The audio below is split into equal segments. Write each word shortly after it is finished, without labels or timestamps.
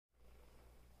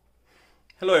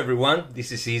Hello everyone,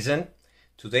 this is Ethan.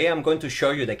 Today I'm going to show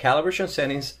you the calibration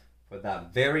settings for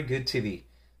that very good TV,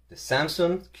 the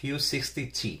Samsung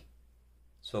Q60T.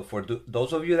 So for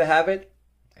those of you that have it,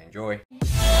 enjoy.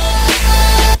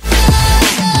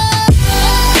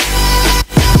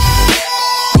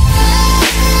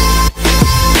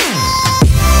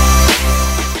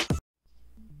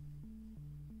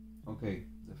 Okay,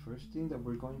 the first thing that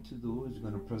we're going to do is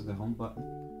going to press the home button,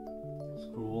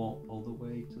 scroll all the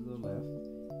way to the left,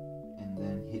 and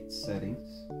then hit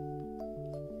settings.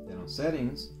 Then on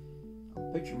settings,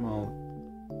 on picture mode,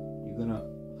 you're going to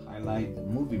highlight the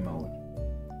movie mode,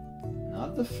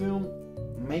 not the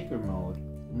filmmaker mode,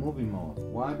 movie mode.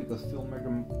 Why? Because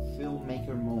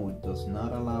filmmaker mode does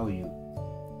not allow you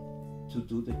to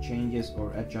do the changes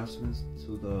or adjustments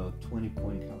to the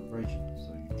 20-point calibration.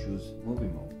 So you choose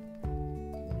movie mode.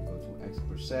 Then you go to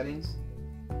expert settings,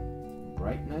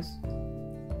 brightness,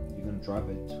 you're going to drop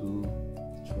it to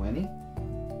 20.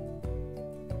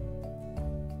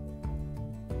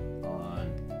 On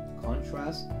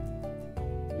contrast,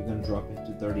 you're going to drop it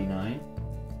to 39.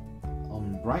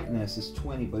 On brightness is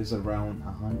 20, but it's around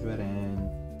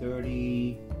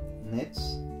 130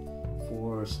 nits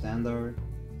for standard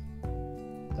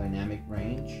dynamic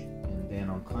range. And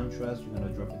then on contrast, you're going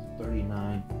to drop it to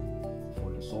 39 for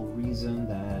the sole reason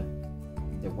that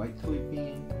the white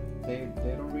clipping, they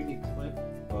don't really clip,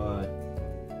 but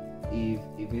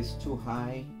if it's too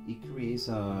high, it creates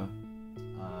a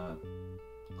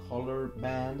color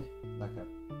band, like a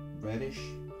reddish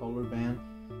color band.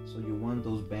 So you want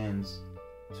those bands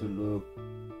to look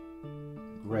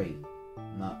gray,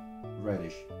 not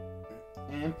reddish.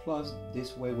 And plus,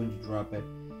 this way when you drop it,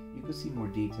 you can see more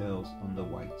details on the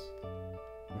whites.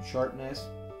 On sharpness,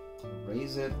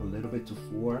 raise it a little bit to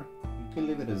 4. You can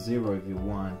leave it at 0 if you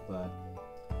want, but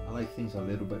I like things a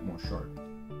little bit more sharp.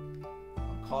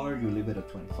 On color, you leave it at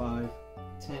 25.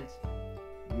 Tint,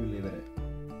 you leave it at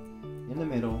in the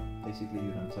middle. Basically,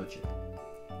 you don't touch it.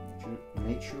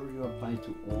 Make sure you apply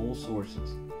to all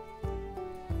sources.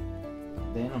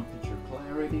 Then on picture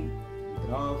clarity, leave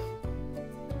it off.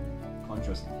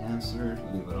 Contrast enhancer,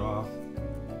 leave it off.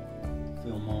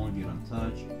 Film mode, you don't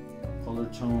touch. Color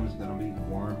tone is gonna be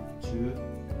warm 2.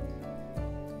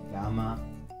 Gamma,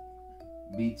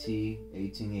 BT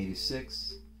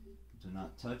 1886, do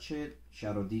not touch it.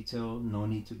 Shadow detail, no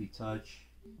need to be touched.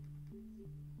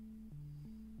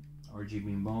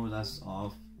 RGB mode, that's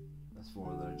off. That's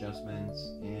for the adjustments.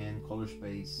 And color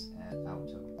space at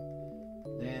auto.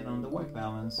 Then on the white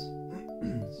balance,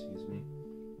 excuse me,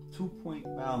 2-point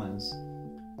balance.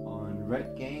 On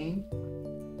red gain,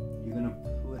 you're gonna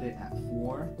put it at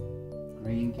 4.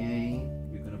 Green gain,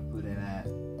 you're gonna put it at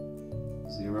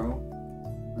 0.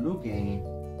 Blue gain,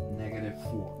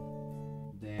 -4.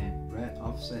 Then red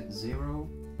offset 0,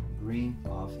 green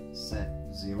offset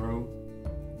 0,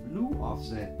 blue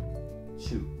offset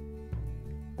 2.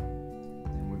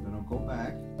 Then we're gonna go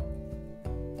back,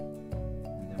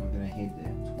 and then we're gonna hit the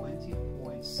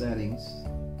 20-point settings.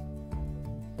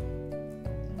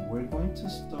 And we're going to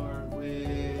start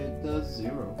with the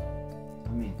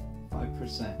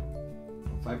 5%.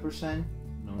 5%,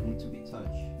 no need to be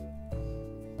touched.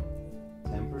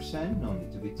 10%, no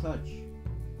need to be touched.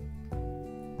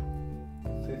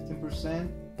 15%,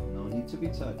 no need to be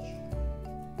touched.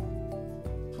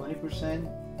 20%,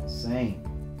 same.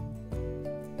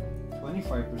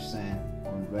 25%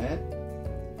 on red,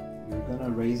 you're gonna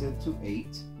raise it to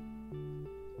 8.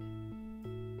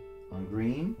 On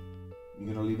green,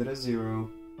 you're gonna leave it at 0.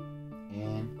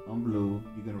 And on blue,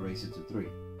 you're gonna raise it to 3.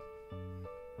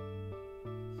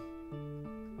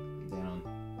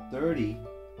 30,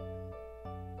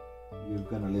 you're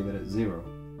gonna leave it at 0.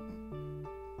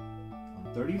 On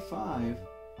 35,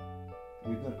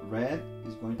 red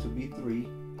is going to be 3,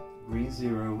 green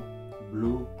 0,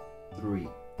 blue 3.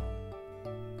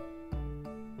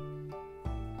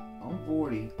 On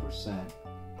 40%,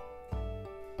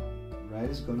 red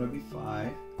is gonna be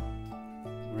 5,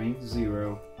 green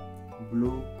 0,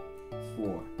 blue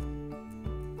 4.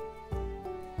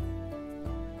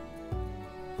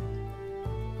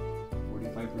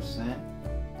 5%,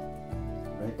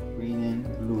 red, green, and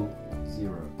blue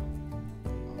 0.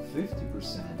 On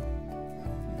 50%,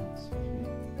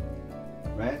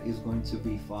 red is going to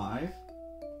be 5,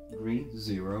 green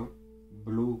 0,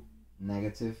 blue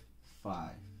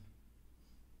 -5.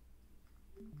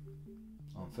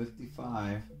 On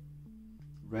 55,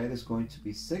 red is going to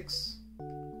be 6,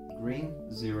 green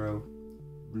 0,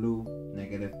 blue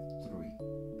 -3.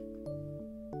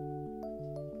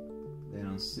 Then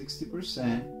on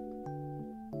 60%,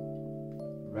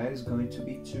 red is going to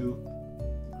be 2,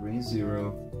 green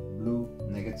 0, blue,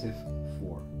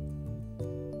 -4.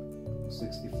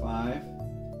 65.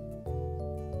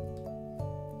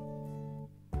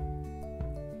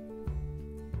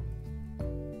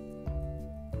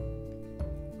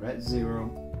 Red 0,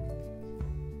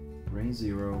 green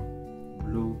 0,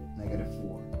 blue,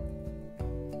 -4.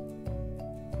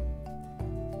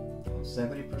 On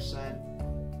 70%,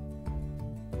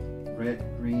 red,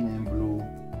 green, and blue,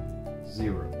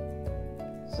 0.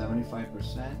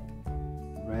 75%,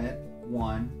 red,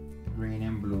 1, green,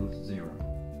 and blue, 0.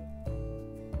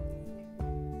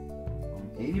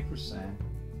 On 80%,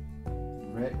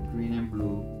 red, green, and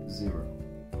blue, 0.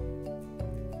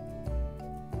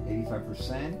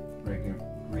 85%, red,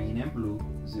 green, and blue,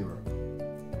 0.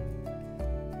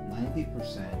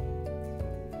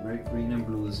 90%, red, green, and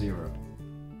blue, 0.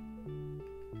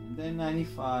 And then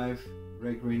 95,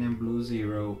 red, green, and blue,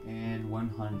 0. And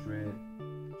 100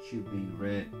 should be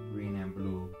red, green, and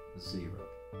blue, 0.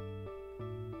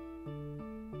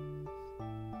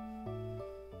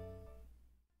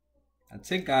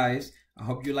 That's it, guys. I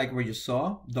hope you like what you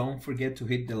saw. Don't forget to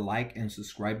hit the like and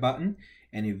subscribe button.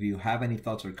 And if you have any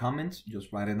thoughts or comments,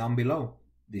 just write it down below.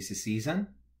 This is Season,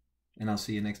 and I'll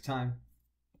see you next time.